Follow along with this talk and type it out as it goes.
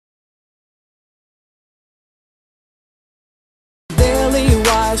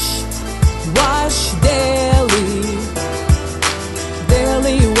wash daily,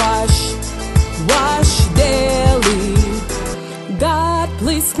 daily wash, wash daily. God,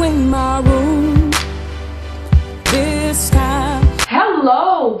 please clean my room this time.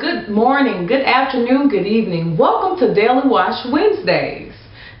 Hello, good morning, good afternoon, good evening. Welcome to Daily Wash Wednesdays.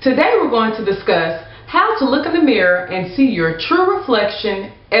 Today we're going to discuss how to look in the mirror and see your true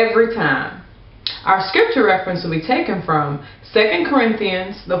reflection every time. Our scripture reference will be taken from 2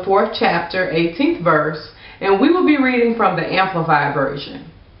 Corinthians, the 4th chapter, 18th verse, and we will be reading from the Amplified version.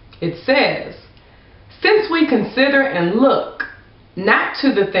 It says, "Since we consider and look not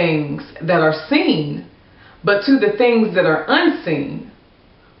to the things that are seen, but to the things that are unseen,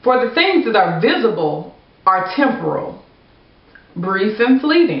 for the things that are visible are temporal, brief and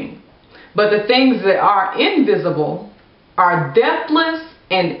fleeting, but the things that are invisible are depthless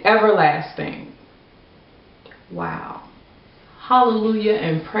and everlasting." Wow. Hallelujah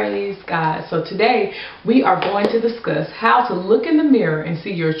and praise God. So today we are going to discuss how to look in the mirror and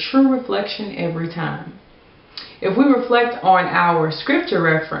see your true reflection every time. If we reflect on our scripture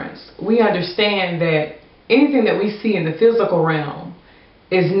reference, we understand that anything that we see in the physical realm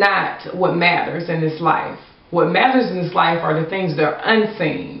is not what matters in this life. What matters in this life are the things that are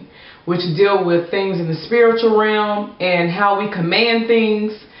unseen, which deal with things in the spiritual realm and how we command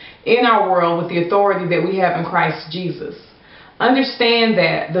things in our world with the authority that we have in Christ Jesus. Understand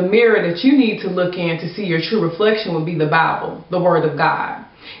that the mirror that you need to look in to see your true reflection will be the Bible, the Word of God.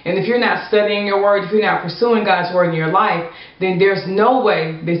 And if you're not studying your Word, if you're not pursuing God's Word in your life, then there's no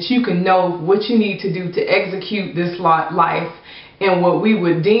way that you can know what you need to do to execute this life in what we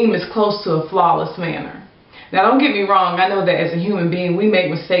would deem as close to a flawless manner. Now, don't get me wrong. I know that as a human being, we make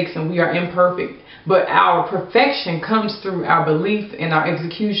mistakes and we are imperfect. But our perfection comes through our belief and our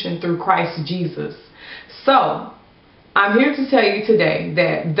execution through Christ Jesus. So, I'm here to tell you today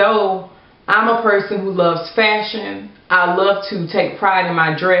that though I'm a person who loves fashion, I love to take pride in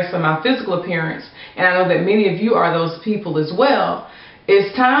my dress and my physical appearance, and I know that many of you are those people as well,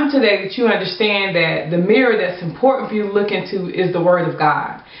 it's time today that you understand that the mirror that's important for you to look into is the Word of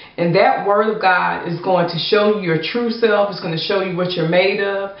God. And that Word of God is going to show you your true self. It's going to show you what you're made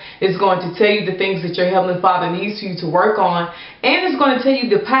of. It's going to tell you the things that your Heavenly Father needs for you to work on. And it's going to tell you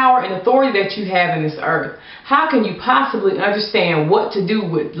the power and authority that you have in this earth. How can you possibly understand what to do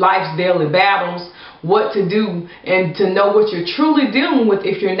with life's daily battles, what to do, and to know what you're truly dealing with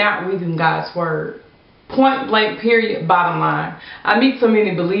if you're not reading God's Word? Point blank, period, bottom line. I meet so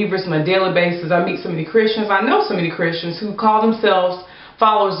many believers on a daily basis. I meet so many Christians. I know so many Christians who call themselves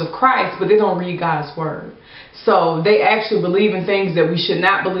followers of Christ, but they don't read God's Word. So they actually believe in things that we should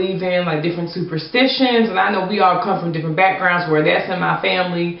not believe in, like different superstitions. And I know we all come from different backgrounds where that's in my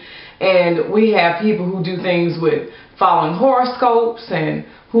family. And we have people who do things with following horoscopes and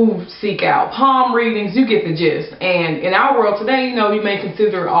who seek out palm readings. You get the gist. And in our world today, you know, you may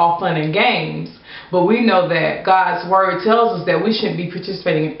consider it all fun and games. But we know that God's Word tells us that we shouldn't be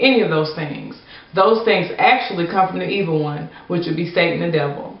participating in any of those things. Those things actually come from the evil one, which would be Satan, the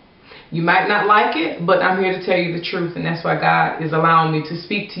devil. You might not like it, but I'm here to tell you the truth, and that's why God is allowing me to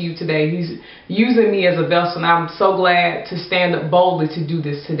speak to you today. He's using me as a vessel, and I'm so glad to stand up boldly to do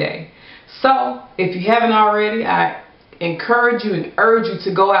this today. So, if you haven't already, I encourage you and urge you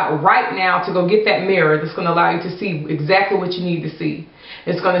to go out right now to go get that mirror that's going to allow you to see exactly what you need to see.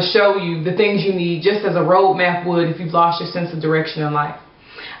 It's going to show you the things you need, just as a roadmap would if you've lost your sense of direction in life.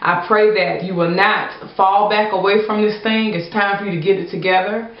 I pray that you will not fall back away from this thing. It's time for you to get it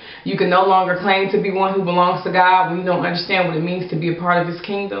together. You can no longer claim to be one who belongs to God when you don't understand what it means to be a part of His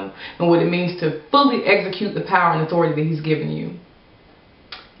kingdom and what it means to fully execute the power and authority that He's given you.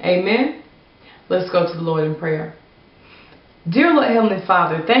 Amen. Let's go to the Lord in prayer. Dear Lord Heavenly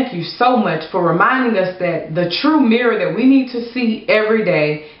Father, thank you so much for reminding us that the true mirror that we need to see every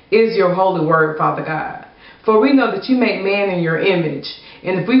day is your holy word, Father God. For we know that you made man in your image.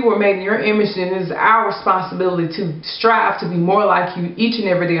 And if we were made in your image, then it is our responsibility to strive to be more like you each and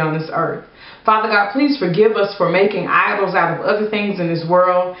every day on this earth. Father God, please forgive us for making idols out of other things in this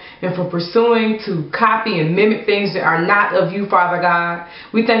world and for pursuing to copy and mimic things that are not of you, Father God.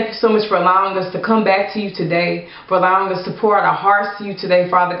 We thank you so much for allowing us to come back to you today, for allowing us to pour out our hearts to you today,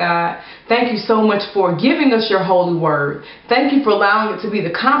 Father God. Thank you so much for giving us your holy word. Thank you for allowing it to be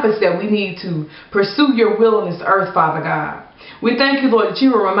the compass that we need to pursue your will in this earth, Father God. We thank you, Lord, that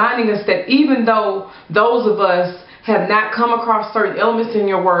you are reminding us that even though those of us have not come across certain elements in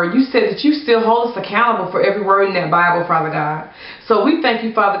your word, you said that you still hold us accountable for every word in that Bible, Father God. So we thank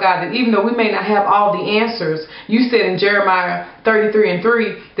you, Father God, that even though we may not have all the answers, you said in Jeremiah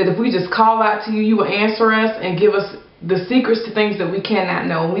 33:3 that if we just call out to you, you will answer us and give us the secrets to things that we cannot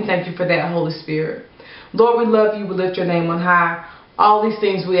know. And we thank you for that, Holy Spirit. Lord, we love you. We lift your name on high. All these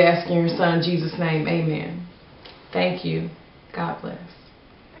things we ask in your Son, Jesus' name. Amen. Thank you. God bless.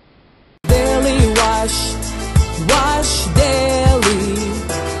 Daily wash, wash daily.